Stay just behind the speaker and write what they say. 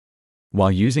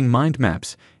While using mind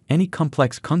maps, any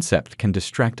complex concept can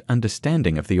distract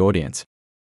understanding of the audience.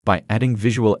 By adding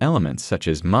visual elements such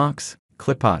as marks,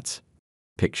 cliparts,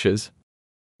 pictures,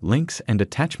 links, and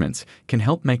attachments can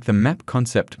help make the map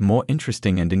concept more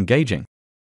interesting and engaging.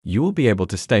 You will be able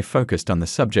to stay focused on the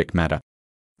subject matter.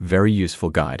 Very useful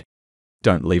guide.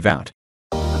 Don't leave out.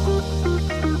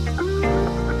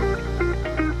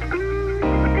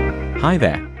 Hi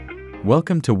there.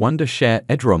 Welcome to Wondershare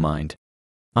EdrawMind.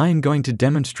 I am going to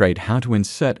demonstrate how to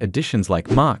insert additions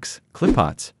like marks,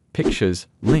 cliparts, pictures,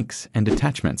 links, and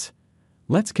attachments.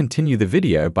 Let's continue the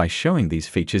video by showing these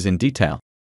features in detail.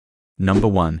 Number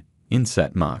 1.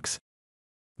 Insert marks.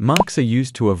 Marks are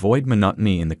used to avoid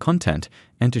monotony in the content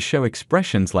and to show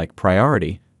expressions like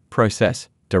priority, process,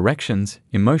 directions,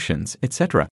 emotions,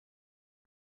 etc.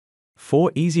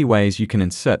 4 easy ways you can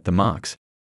insert the marks.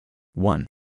 1.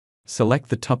 Select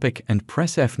the topic and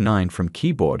press F9 from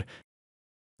keyboard.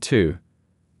 2.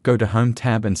 Go to Home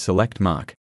tab and select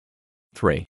Mark.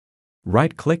 3.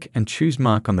 Right-click and choose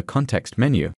Mark on the context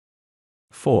menu.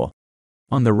 4.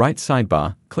 On the right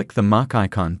sidebar, click the Mark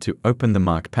icon to open the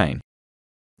Mark pane.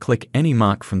 Click any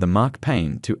mark from the Mark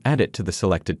pane to add it to the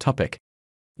selected topic.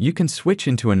 You can switch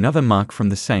into another mark from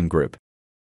the same group.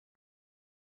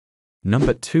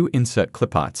 Number 2. Insert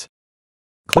cliparts.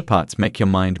 Cliparts make your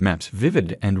mind maps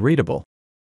vivid and readable.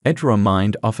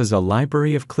 EdrawMind offers a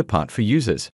library of clipart for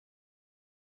users.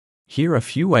 Here are a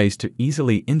few ways to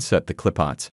easily insert the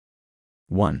cliparts.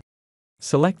 1.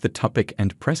 Select the topic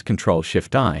and press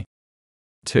Ctrl-Shift-I.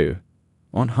 2.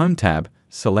 On Home tab,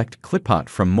 select Clipart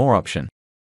from More option.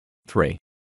 3.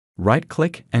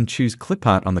 Right-click and choose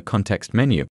Clipart on the context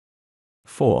menu.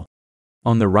 4.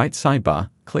 On the right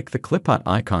sidebar, click the Clipart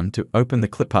icon to open the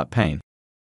Clipart pane.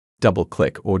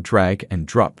 Double-click or drag and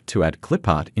drop to add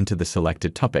clipart into the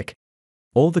selected topic.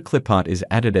 All the clipart is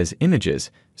added as images,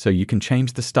 so you can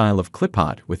change the style of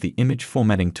clipart with the image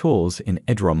formatting tools in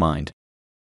EdrawMind.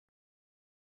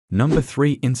 Number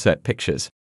 3. Insert pictures.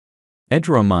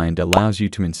 EdrawMind allows you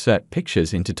to insert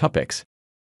pictures into topics.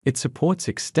 It supports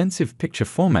extensive picture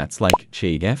formats like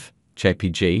GIF,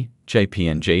 JPG,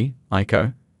 JPNG,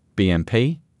 ICO,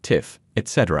 BMP, TIFF,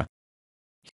 etc.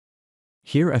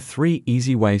 Here are 3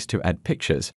 easy ways to add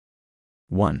pictures.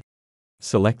 1.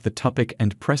 Select the topic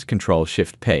and press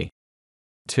Ctrl-Shift-P.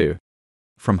 2.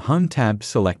 From Home tab,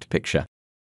 select Picture.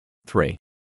 3.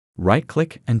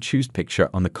 Right-click and choose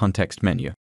Picture on the context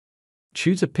menu.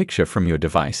 Choose a picture from your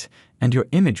device, and your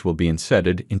image will be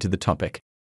inserted into the topic.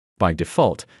 By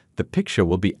default, the picture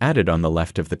will be added on the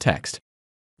left of the text.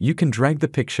 You can drag the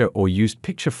picture or use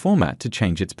picture format to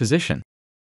change its position.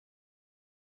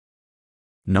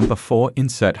 Number 4.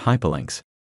 Insert hyperlinks.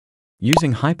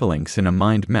 Using hyperlinks in a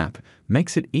mind map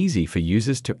makes it easy for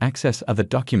users to access other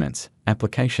documents,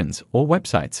 applications, or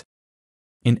websites.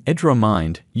 In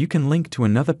EdrawMind, you can link to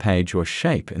another page or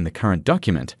shape in the current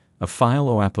document, a file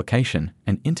or application,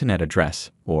 an internet address,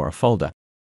 or a folder.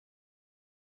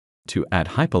 To add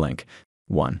hyperlink,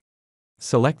 1.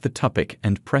 Select the topic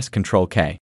and press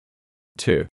Ctrl-K.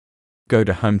 2. Go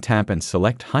to Home tab and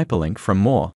select Hyperlink from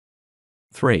More.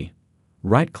 3.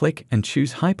 Right-click and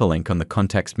choose Hyperlink on the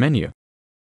context menu.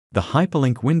 The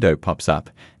hyperlink window pops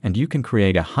up, and you can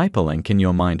create a hyperlink in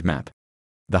your mind map.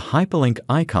 The hyperlink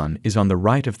icon is on the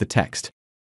right of the text.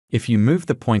 If you move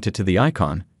the pointer to the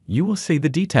icon, you will see the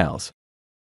details.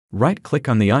 Right-click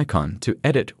on the icon to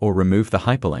edit or remove the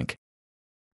hyperlink.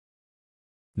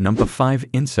 Number 5.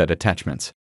 Insert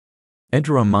attachments.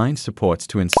 EdrawMind supports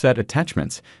to insert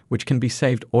attachments, which can be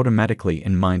saved automatically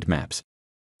in mind maps.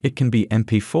 It can be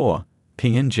MP4,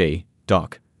 PNG,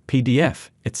 doc, PDF,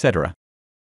 etc.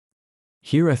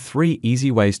 Here are 3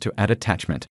 easy ways to add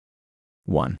attachment.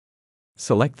 1.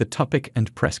 Select the topic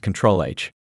and press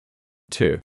Ctrl-H.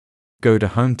 2. Go to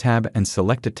Home tab and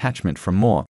select Attachment from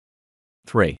More.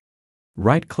 3.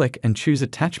 Right-click and choose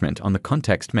Attachment on the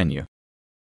context menu.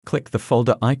 Click the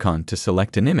folder icon to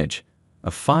select an image,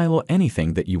 a file, or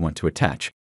anything that you want to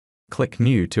attach. Click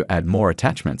New to add more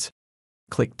attachments.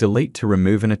 Click Delete to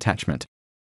remove an attachment.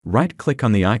 Right-click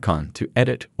on the icon to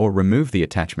edit or remove the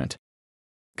attachment.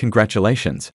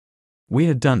 Congratulations! We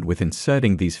are done with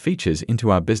inserting these features into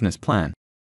our business plan.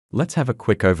 Let's have a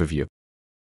quick overview.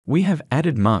 We have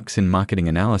added marks in marketing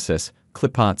analysis,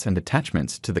 cliparts and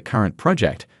attachments to the current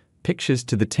project, pictures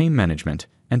to the team management,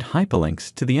 and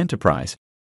hyperlinks to the enterprise.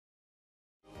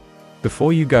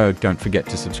 Before you go, don't forget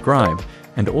to subscribe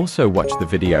and also watch the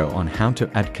video on how to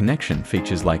add connection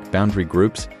features like boundary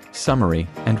groups, summary,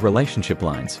 and relationship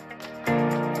lines.